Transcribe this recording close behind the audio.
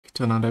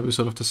to another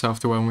episode of the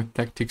Self-Development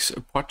Tactics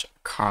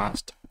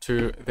podcast.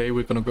 Today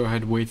we're gonna go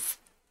ahead with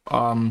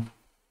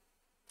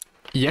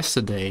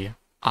yesterday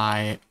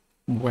I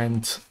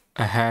went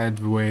ahead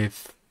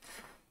with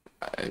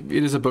it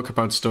is a book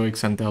about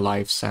Stoics and their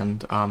lives,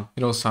 and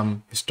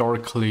some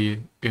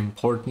historically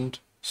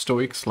important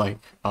Stoics like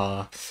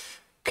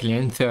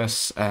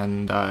Cleanthes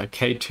and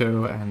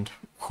Cato and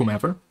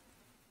whomever.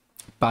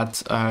 But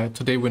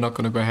today we're not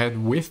gonna go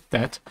ahead with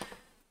that.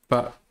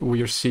 But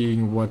we are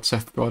seeing what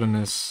Seth Godin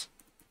is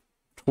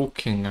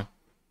talking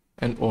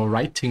or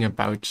writing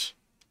about,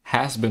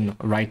 has been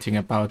writing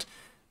about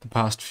the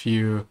past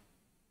few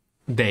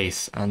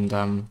days, and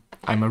I'm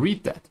gonna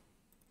read that.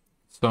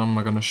 So I'm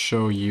gonna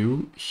show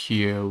you.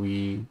 Here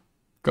we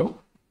go.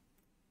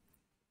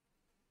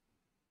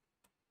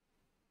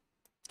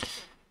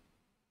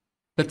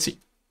 Let's see.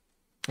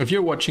 If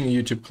you're watching a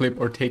YouTube clip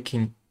or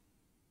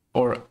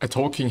a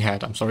talking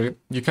head,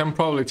 you can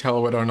probably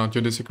tell whether or not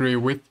you disagree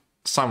with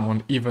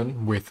someone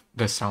even with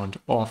the sound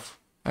off,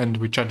 and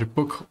we judge a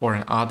book or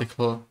an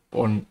article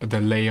on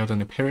the layout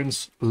and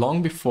appearance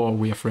long before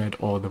we have read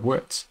all the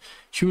words.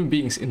 Human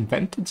beings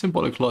invented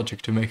symbolic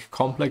logic to make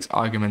complex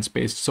arguments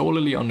based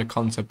solely on the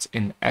concepts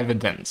in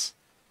evidence.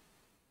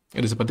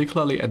 It is a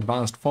particularly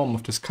advanced form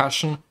of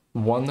discussion,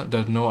 one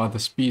that no other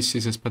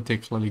species is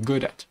particularly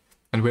good at,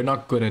 and we're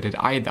not good at it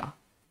either.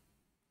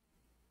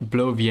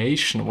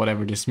 Bloviation,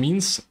 whatever this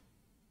means,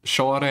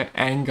 genre,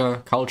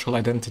 anger, cultural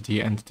identity,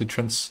 and the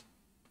transference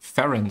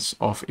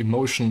of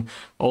emotion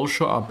all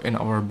show up in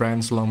our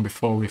brains long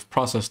before we've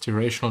processed the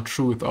rational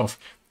truth of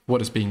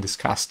what is being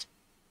discussed.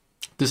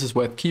 This is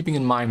worth keeping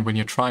in mind when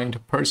you're trying to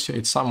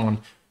persuade someone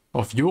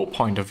of your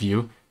point of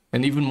view,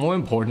 and even more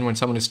important when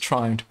someone is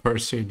trying to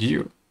persuade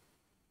you.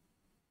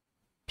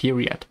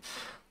 Period.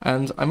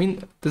 And I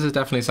mean, this is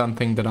definitely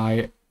something that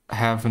I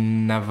have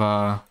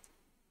never...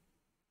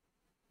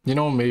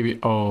 maybe...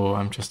 Oh,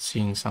 I'm just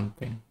seeing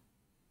something.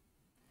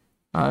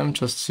 I'm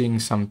just seeing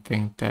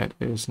something that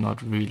is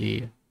not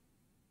really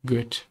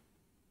good.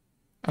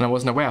 And I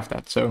wasn't aware of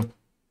that, so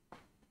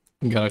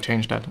I gotta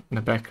change that in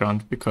the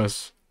background,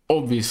 because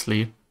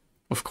obviously,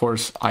 of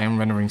course, I am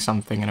rendering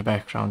something in the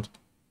background.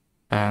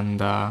 And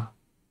yeah,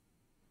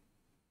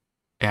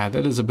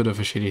 that is a bit of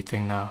a shitty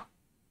thing now.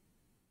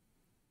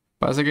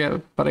 But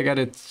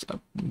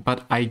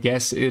I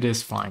guess it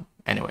is fine.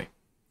 Anyway.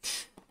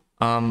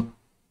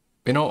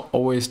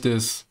 Always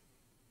this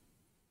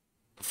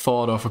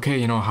thought of,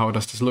 okay, how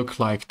does this look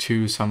like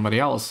to somebody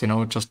else?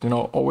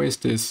 Always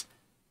this,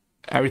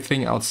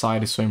 everything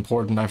outside is so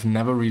important. I've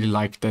never really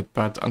liked it,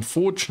 but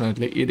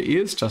unfortunately it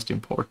is just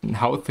important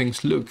how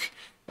things look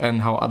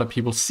and how other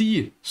people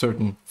see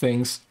certain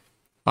things.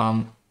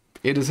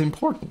 It is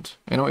important.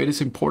 It is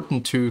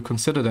important to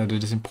consider that.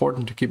 It is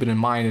important to keep it in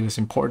mind. It is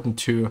important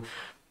to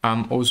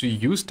also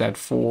use that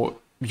for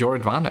your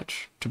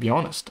advantage, to be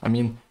honest. I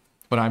mean,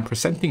 when I'm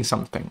presenting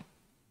something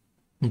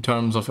in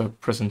terms of a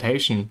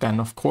presentation, then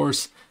of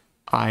course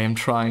I am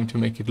trying to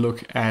make it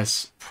look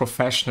as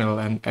professional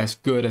and as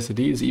good as it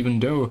is, even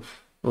though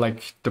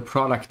like the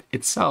product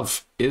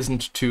itself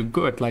isn't too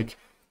good. Like,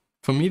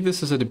 for me,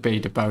 this is a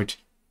debate about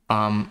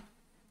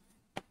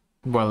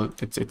well,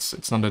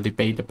 it's not a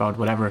debate about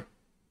whatever.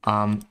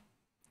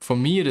 For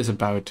me it is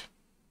about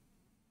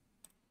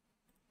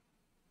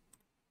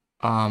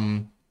for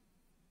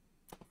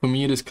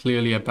me it is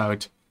clearly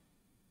about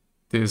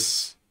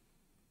this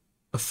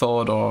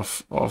thought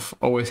of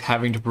always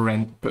having to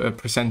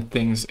present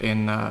things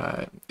in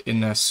a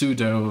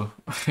pseudo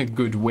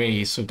good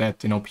way, so that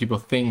people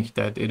think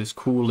that it is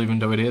cool even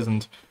though it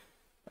isn't.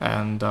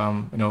 And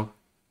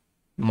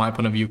my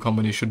point of view,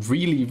 companies should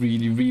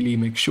really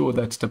make sure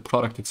that the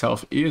product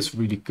itself is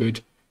really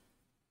good,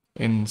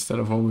 instead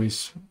of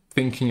always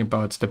thinking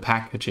about the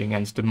packaging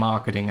and the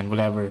marketing and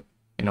whatever,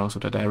 so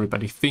that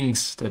everybody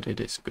thinks that it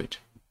is good.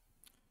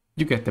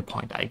 You get the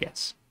point, I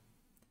guess.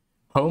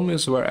 Home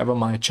is wherever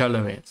my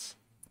cello is.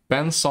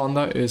 Ben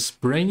Sonder is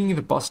bringing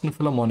the Boston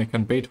Philharmonic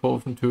and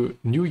Beethoven to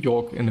New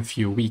York in a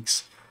few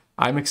weeks.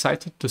 I'm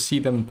excited to see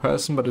them in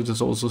person, but it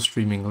is also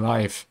streaming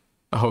live.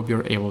 I hope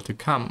you're able to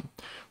come.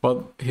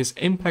 While his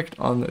impact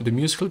on the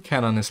musical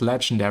canon is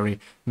legendary,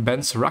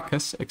 Ben's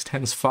ruckus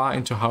extends far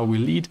into how we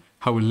lead,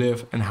 how we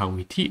live, and how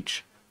we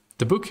teach.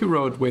 The book he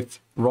wrote with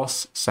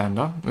Ross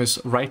Sander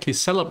is rightly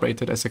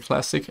celebrated as a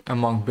classic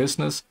among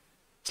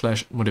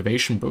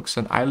business/motivation books,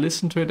 and I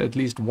listen to it at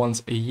least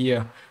once a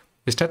year.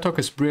 His TED Talk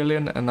is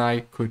brilliant, and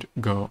I could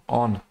go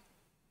on.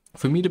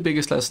 For me, the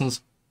biggest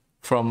lessons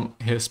from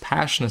his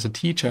passion as a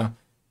teacher: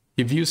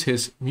 he views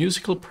his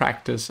musical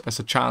practice as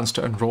a chance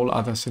to enroll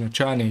others in a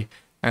journey,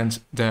 and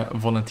the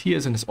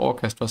volunteers in his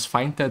orchestras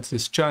find that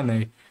this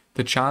journey,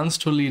 the chance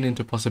to lean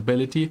into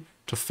possibility,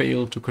 to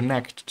fail, to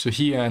connect, to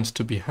hear, and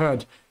to be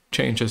heard,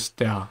 changes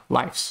their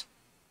lives.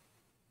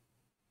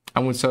 I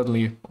would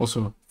certainly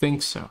also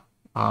think so.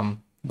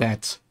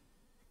 That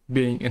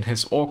being in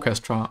his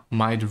orchestra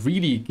might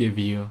really give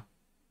you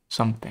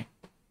something.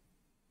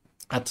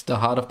 At the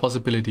heart of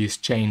possibility is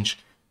change.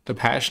 The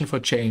passion for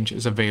change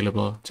is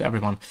available to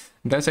everyone.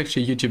 And there's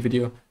actually a YouTube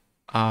video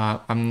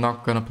I'm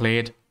not gonna play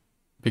it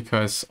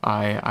because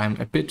I'm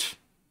a bit,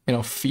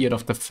 feared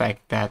of the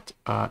fact that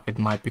it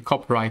might be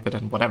copyrighted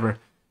and whatever.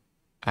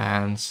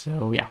 And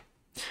so, yeah.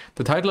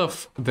 The title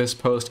of this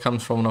post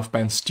comes from one of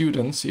Ben's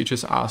students. He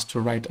just asked to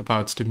write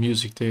about the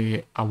music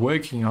they are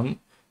working on,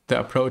 the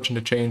approach and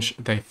the change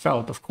they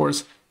felt. Of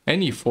course,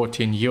 any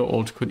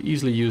 14-year-old could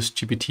easily use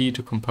GPT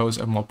to compose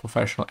a more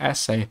professional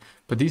essay,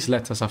 but these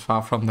letters are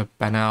far from the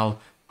banal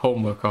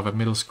homework of a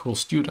middle school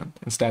student.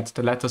 Instead,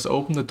 the letters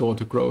open the door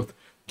to growth,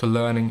 to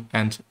learning,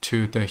 and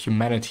to the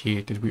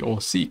humanity that we all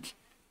seek.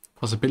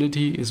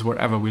 Possibility is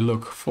wherever we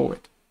look for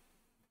it.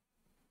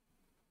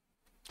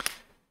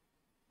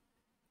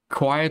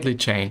 Quietly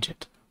change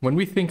it. When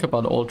we think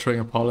about altering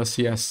a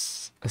policy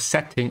as a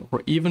setting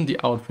or even the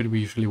outfit we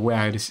usually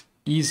wear, it is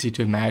easy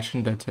to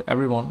imagine that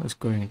everyone is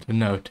going to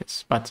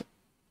notice. But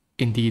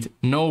indeed,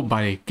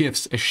 nobody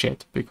gives a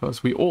shit,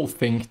 because we all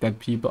think that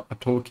people are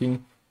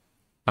talking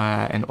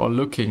and or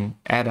looking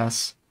at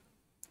us,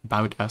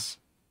 about us.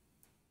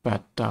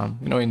 But,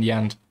 in the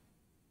end,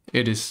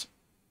 it is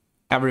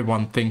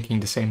everyone thinking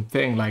the same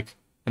thing, like,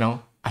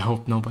 I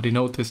hope nobody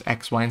noticed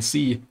X, Y, and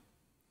Z,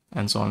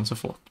 and so on and so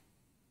forth.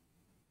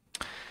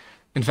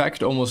 In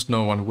fact, almost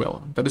no one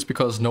will. That is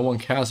because no one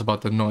cares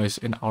about the noise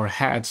in our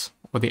heads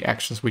or the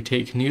actions we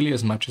take nearly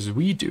as much as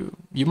we do.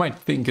 You might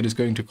think it is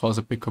going to cause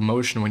a big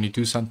commotion when you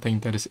do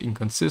something that is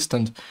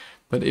inconsistent,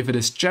 but if it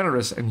is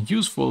generous and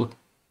useful,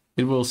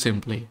 it will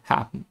simply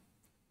happen.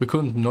 We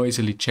couldn't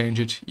noisily change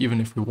it even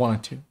if we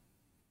wanted to.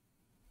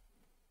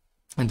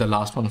 And the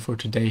last one for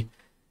today,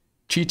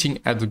 cheating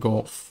at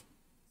golf.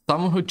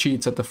 Someone who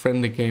cheats at the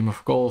friendly game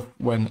of golf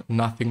when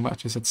nothing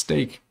much is at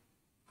stake.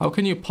 How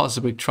can you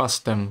possibly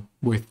trust them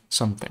with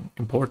something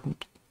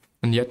important?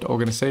 And yet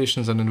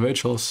organizations and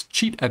individuals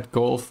cheat at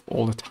golf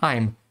all the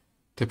time.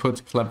 They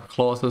put clever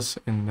clauses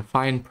in the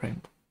fine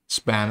print,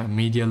 spam a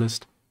media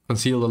list,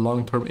 conceal the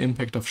long-term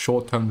impact of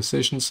short-term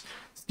decisions,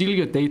 steal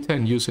your data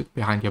and use it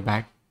behind your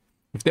back.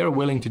 If they're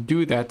willing to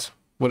do that,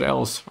 what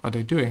else are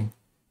they doing?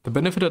 The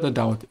benefit of the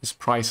doubt is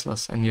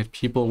priceless, and yet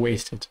people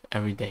waste it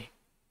every day.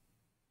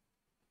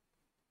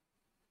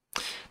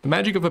 The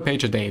magic of a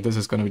page a day. This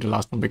is going to be the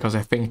last one because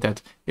I think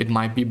that it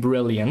might be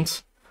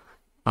brilliant.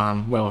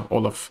 Well,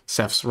 all of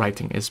Seth's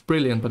writing is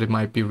brilliant, but it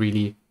might be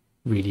really,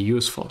 really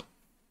useful.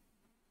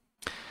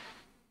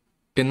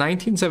 In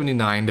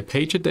 1979, the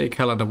Page a Day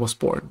calendar was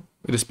born.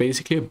 It is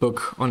basically a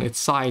book on its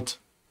side.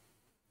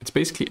 It's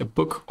basically a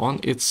book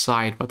on its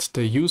side, but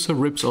the user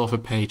rips off a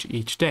page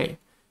each day.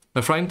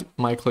 My friend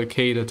Michael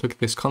Cader took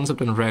this concept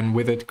and ran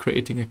with it,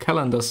 creating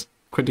calendars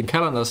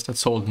that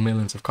sold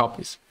millions of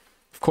copies.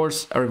 Of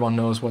course, everyone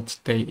knows what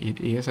day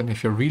it is, and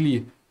if you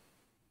really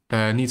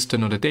needs to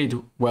know the date,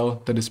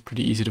 well, that is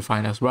pretty easy to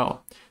find as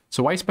well.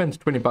 So why spend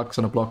 20 bucks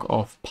on a block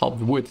of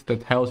pulped wood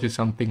that tells you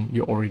something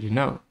you already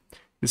know?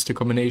 It's the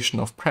combination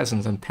of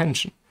presence and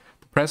tension.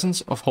 The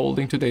presence of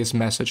holding today's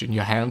message in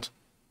your hand,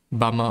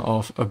 bummer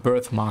of a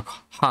birthmark,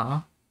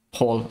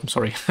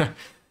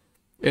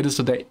 it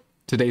is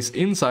today's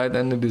insight,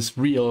 and it is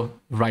real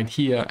right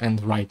here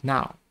and right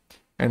now.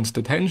 And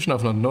the tension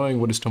of not knowing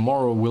what is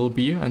tomorrow will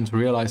be, and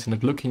realizing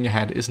that looking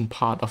ahead isn't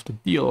part of the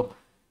deal.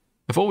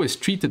 I've always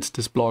treated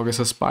this blog as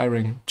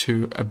aspiring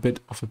to a bit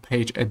of a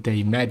page a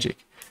day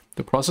magic.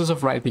 The process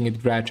of writing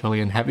it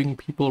gradually and having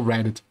people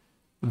read it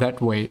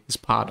that way is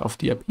part of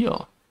the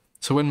appeal.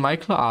 So when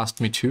Michael asked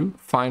me to,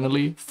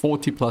 finally,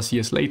 40 plus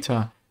years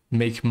later,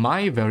 make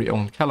my very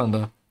own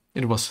calendar,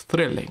 it was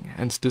thrilling,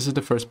 and this is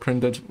the first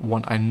printed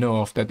one I know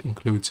of that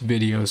includes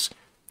videos.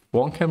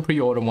 One can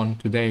pre-order one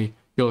today.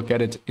 You'll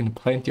get it in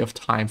plenty of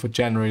time for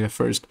January the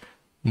 1st.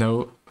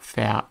 No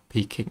fair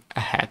peeking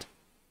ahead.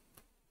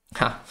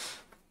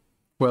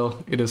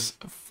 Well, it is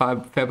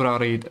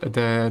February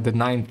the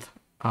 9th,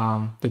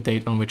 the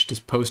date on which this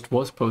post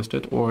was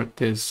posted, or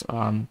this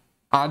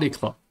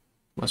article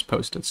was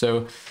posted.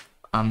 So,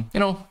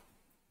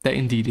 there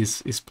indeed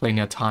is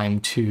plenty of time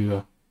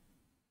to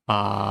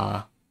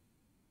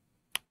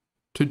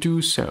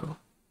do so.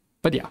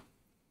 But yeah,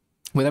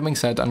 with that being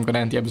said, I'm gonna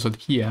end the episode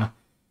here.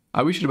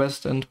 I wish you the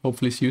best and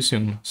hopefully see you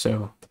soon.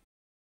 So